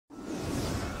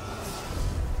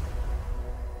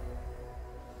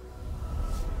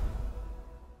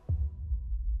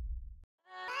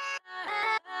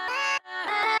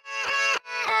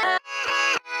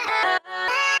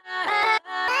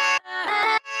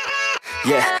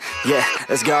Yeah,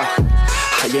 let's go.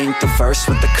 I ain't the first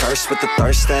with the curse, with the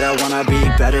thirst that I wanna be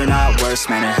better, not worse,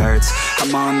 man it hurts.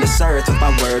 I'm on this earth with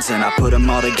my words and I put them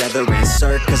all together,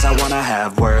 insert, cause I wanna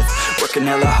have worth. Working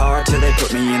hella hard till they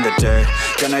put me in the dirt.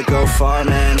 Gonna go far,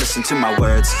 man, listen to my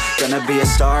words. Gonna be a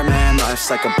star, man,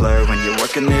 life's like a blur. When you're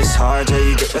working this hard till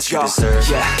you get what you deserve.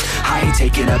 Yeah, I ain't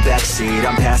taking a backseat,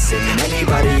 I'm passing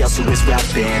anybody else who is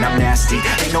rapping. I'm nasty,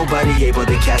 ain't nobody able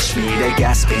to catch me. They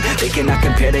gasping, they cannot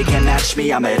compare, they can't match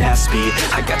me. I'm at half speed,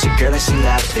 I got your girl and she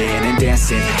laughing and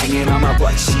dancing, hanging on my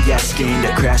butt, she asking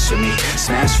to crash with me,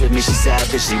 smash with me, she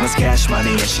savage, she wants cash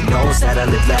money, and she knows that I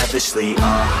live lavishly.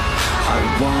 I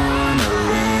wanna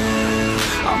live,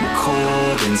 I'm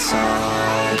cold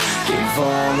inside, gave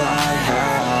all I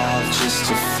have just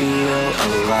to feel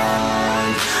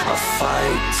alive. I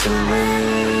fight to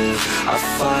live, I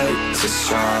fight to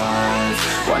strive,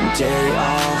 one day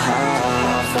I'll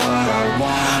have what I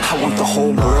want. I want the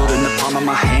whole world in the palm of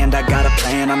my hand, I got a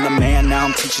plan, I'm the man, now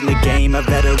I'm teaching the game, a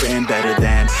veteran, better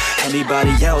than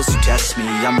anybody else who tests me.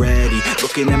 I'm ready,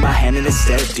 looking at my hand and it's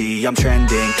steady. I'm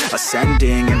trending,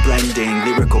 ascending and blending,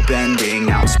 lyrical bending.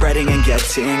 Now I'm spreading and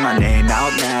getting my name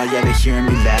out now. Yeah, they hearing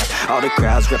me laugh, all the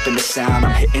crowds repping the sound.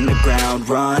 I'm hitting the ground,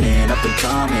 running, up and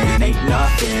coming, ain't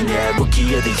nothing. Yeah,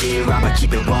 rookie of the year, I'ma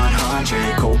keep it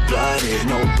 100. Cold-blooded,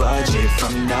 no budget,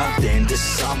 from nothing to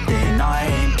something. I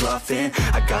ain't bluffing,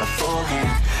 I got a full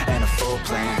hand and a full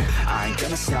plan. I ain't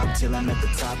gonna stop till I'm at the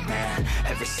top, man.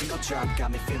 Every single drop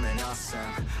got me feeling awesome.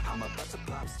 I'm about to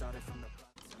pop, started from the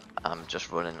I'm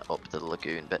just running up the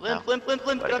lagoon bit now. Limp. Ferrazino.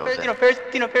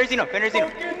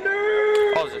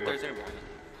 Oh, is it Therizino?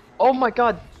 Oh my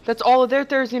god, that's all of their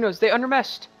Therazinos. They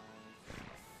undermeshed.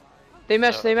 They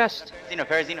meshed.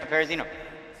 Ferrazino.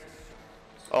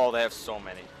 Oh, they have so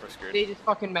many. We're screwed. They just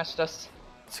fucking meshed us.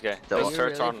 It's okay. Those Those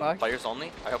turrets really are on fucked? players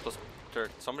only. I hope those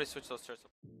turrets. Somebody switch those turrets.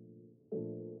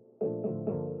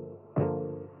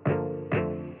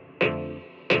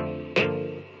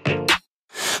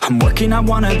 I'm working, I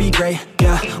wanna be great,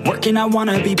 yeah. Working, I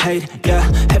wanna be paid, yeah.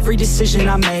 Every decision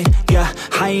I made, yeah.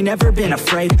 I ain't ever been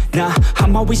afraid, nah.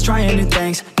 I'm always trying new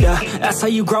things, yeah. That's how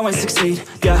you grow and succeed,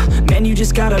 yeah. Man, you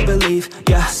just gotta believe,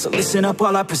 yeah. So listen up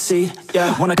while I proceed,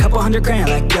 yeah. Want a couple $100 grand,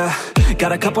 like, yeah.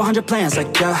 Got a couple 100 plans,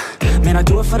 like, yeah. Man, I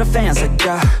do it for the fans, like,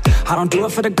 yeah. I don't do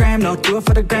it for the gram, no. Do it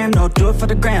for the gram, no. Do it for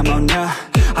the gram, oh, nah.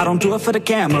 I don't do it for the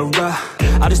camera,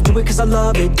 I just do it cause I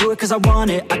love it. Do it cause I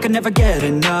want it, I can never get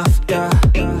enough, yeah.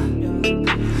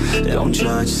 Don't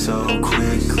judge so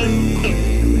quickly,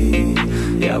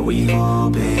 yeah, we all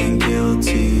been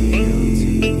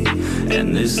guilty,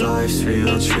 and this life's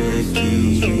real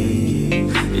tricky.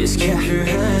 Just keep your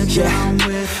head down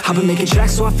with I've been making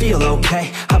tracks so I feel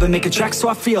okay. I've been making tracks so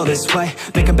I feel this way.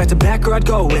 Make them back to back or I'd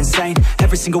go insane.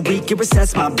 Every single week it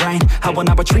resets my brain. I will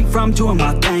not retreat from doing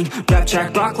my thing. Rap,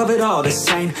 track, rock, love it all the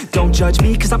same. Don't judge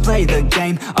me cause I play the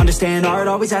game. Understand art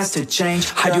always has to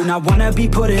change. I do not wanna be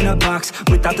put in a box.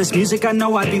 Without this music I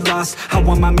know I'd be lost. I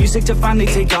want my music to finally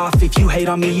take off. If you hate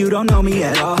on me you don't know me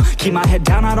at all. Keep my head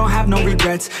down, I don't have no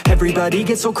regrets. Everybody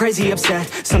gets so crazy upset.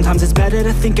 Sometimes it's better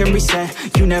to think and reset.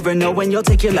 You never know when you'll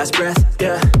take your last breath,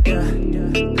 yeah.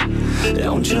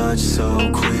 Don't judge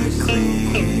so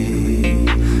quickly,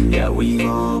 yeah, we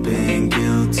all been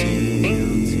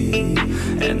guilty,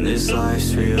 and this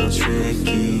life's real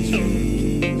tricky.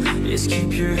 Just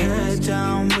keep your head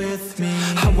down with me.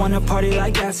 I wanna party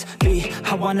like Gatsby.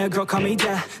 I want a girl call me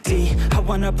daddy. I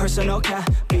want a personal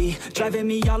cabby, driving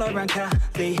me all around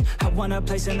Cali. I want a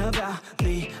place in the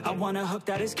valley. I want a hook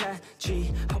that is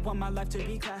catchy. I want my life to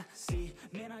be classy.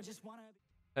 Man, I just wanna.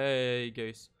 Hey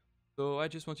guys, so I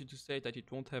just wanted to say that it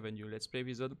won't have a new Let's Play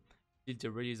episode till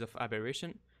the release of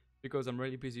Aberration, because I'm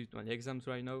really busy with my exams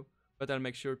right now, but I'll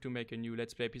make sure to make a new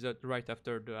Let's Play episode right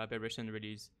after the Aberration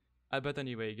release. But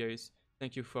anyway guys,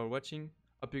 thank you for watching,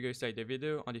 hope you guys liked the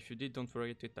video, and if you did, don't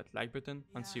forget to hit that like button,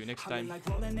 and see you next time. I've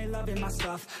been like rolling, they loving my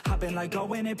stuff. I've been like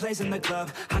going and plays in the club.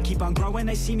 I keep on growing,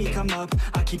 they see me come up.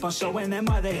 I keep on showing them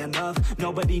why they in love.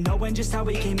 Nobody knowing just how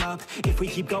we came up. If we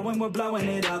keep going, we're blowing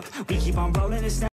it up. We keep on rolling, it's